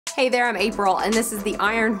Hey there, I'm April, and this is the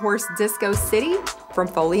Iron Horse Disco City from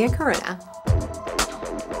Foley and Corinna.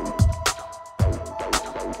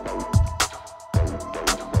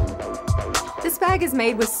 This bag is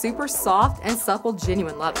made with super soft and supple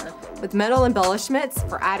genuine leather, with metal embellishments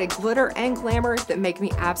for added glitter and glamour that make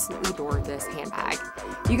me absolutely adore this handbag.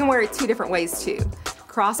 You can wear it two different ways too.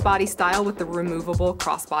 Crossbody style with the removable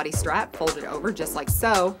crossbody strap folded over just like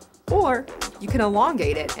so, or you can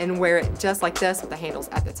elongate it and wear it just like this with the handles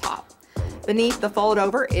at the top. Beneath the fold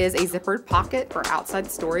over is a zippered pocket for outside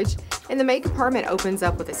storage, and the main compartment opens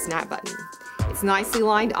up with a snap button. It's nicely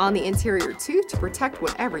lined on the interior too to protect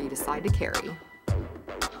whatever you decide to carry.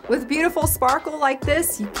 With beautiful sparkle like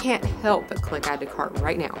this, you can't help but click add to cart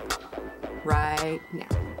right now. Right now.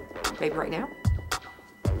 Maybe right now?